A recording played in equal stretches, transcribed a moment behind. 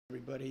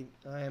Everybody,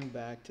 I am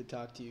back to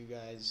talk to you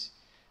guys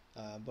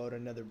about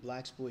another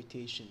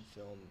blaxploitation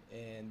film,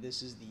 and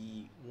this is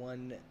the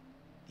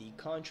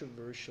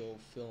controversial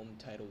film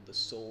titled "The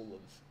Soul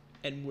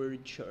of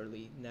Nigger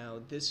Charley."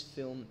 Now, this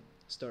film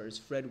stars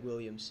Fred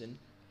Williamson,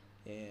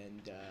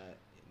 and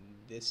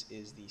this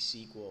is the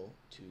sequel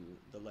to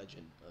The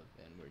Legend of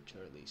Nigger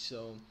Charley.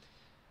 So,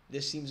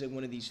 this seems like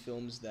one of these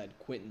films that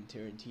Quentin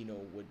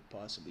Tarantino would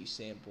possibly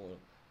sample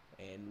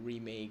and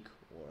remake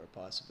or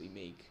possibly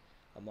make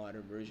a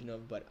modern version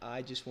of. But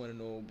I just want to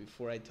know,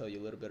 before I tell you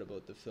a little bit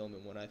about the film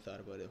and what I thought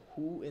about it,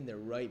 who in their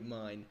right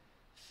mind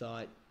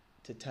thought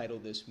to title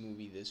this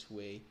movie this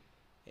way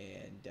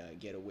and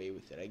get away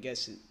with it? I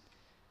guess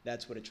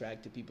that's what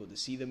attracted people to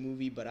see the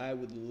movie, but I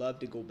would love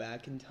to go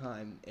back in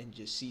time and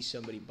just see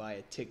somebody buy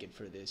a ticket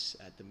for this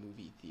at the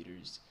movie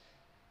theaters.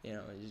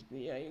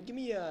 Give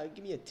me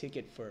a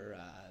ticket for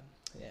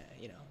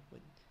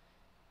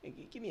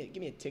give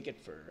me a ticket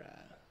for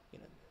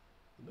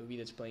the movie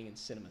that's playing in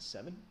Cinema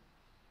 7.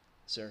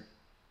 Sir,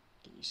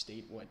 can you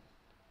state what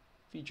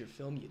feature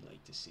film you'd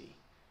like to see?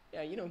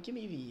 Yeah, give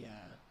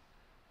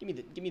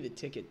me the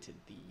ticket to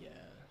the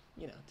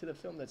to the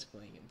film that's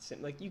playing in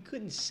cinema. Like, you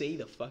couldn't say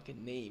the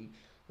fucking name,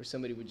 or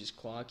somebody would just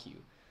clock you.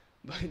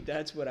 But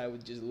that's what I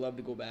would just love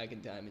to go back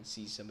in time and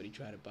see somebody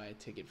try to buy a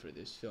ticket for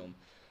this film.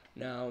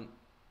 Now,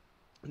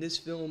 this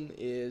film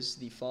is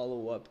the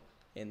follow-up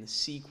and the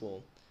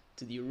sequel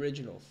to the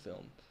original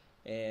film,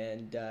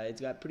 and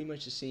it's got pretty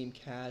much the same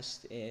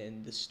cast,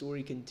 and the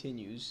story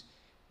continues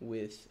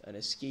with an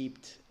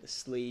escaped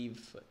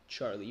slave,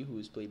 Charlie, who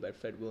is played by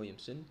Fred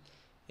Williamson,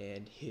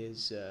 and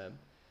his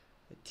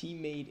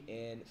teammate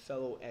and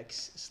fellow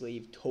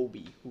ex-slave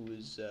Toby, who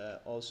is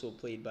also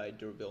played by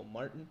Derville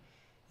Martin.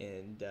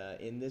 And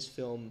in this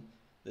film,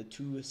 the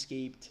two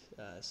escaped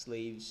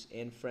slaves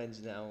and friends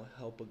now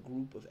help a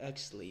group of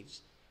ex-slaves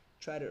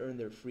try to earn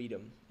their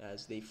freedom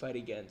as they fight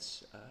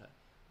against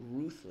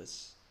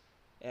ruthless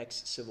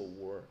ex-Civil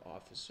War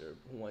officer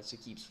who wants to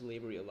keep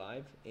slavery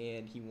alive,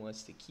 and he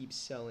wants to keep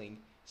selling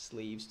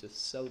slaves to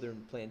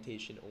southern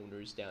plantation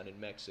owners down in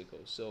Mexico.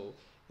 So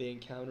they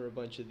encounter a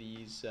bunch of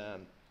these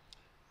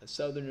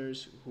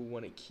southerners who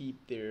want to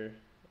keep their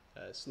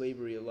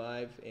slavery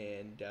alive,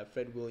 and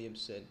Fred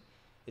Williamson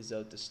is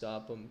out to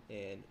stop them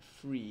and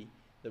free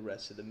the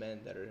rest of the men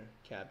that are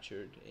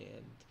captured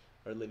and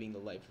are living the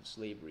life of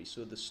slavery.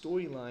 So the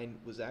storyline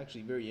was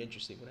actually very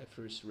interesting when I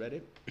first read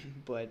it,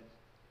 but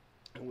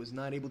I was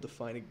not able to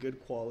find a good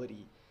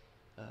quality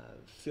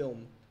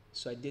film.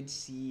 So I did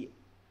see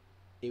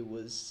it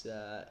was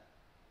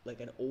like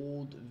an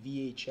old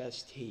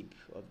VHS tape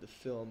of the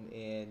film,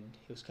 and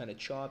it was kind of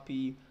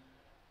choppy,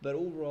 but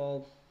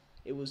overall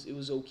it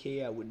was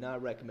okay. I would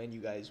not recommend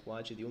you guys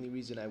watch it. The only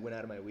reason I went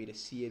out of my way to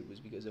see it was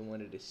because I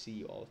wanted to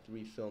see all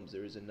three films.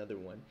 There is another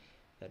one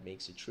that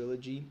makes a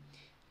trilogy.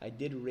 I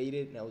did rate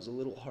it, and I was a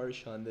little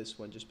harsh on this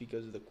one just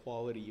because of the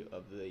quality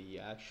of the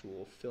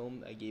actual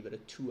film. I gave it a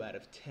 2 out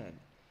of 10.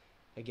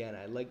 Again,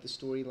 I like the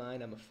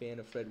storyline. I'm a fan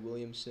of Fred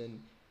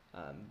Williamson.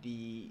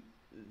 The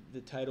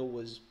title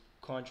was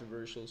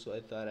controversial, so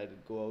I thought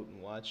I'd go out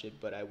and watch it.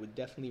 But I would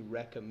definitely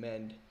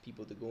recommend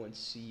people to go and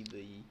see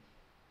the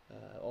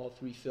all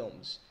three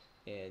films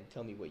and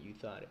tell me what you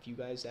thought. If you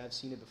guys have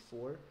seen it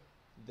before,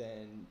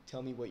 then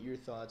tell me what your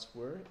thoughts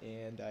were.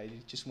 And I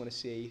just want to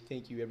say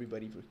thank you,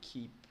 everybody, for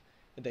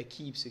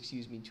keeps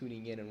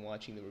tuning in and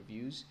watching the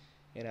reviews.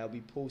 And I'll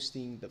be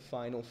posting the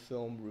final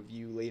film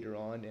review later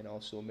on, and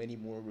also many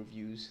more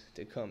reviews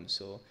to come.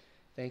 So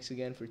thanks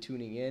again for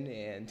tuning in,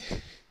 and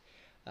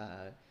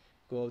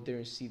go out there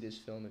and see this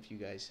film if you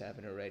guys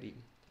haven't already.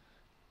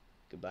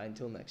 Goodbye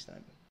until next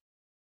time.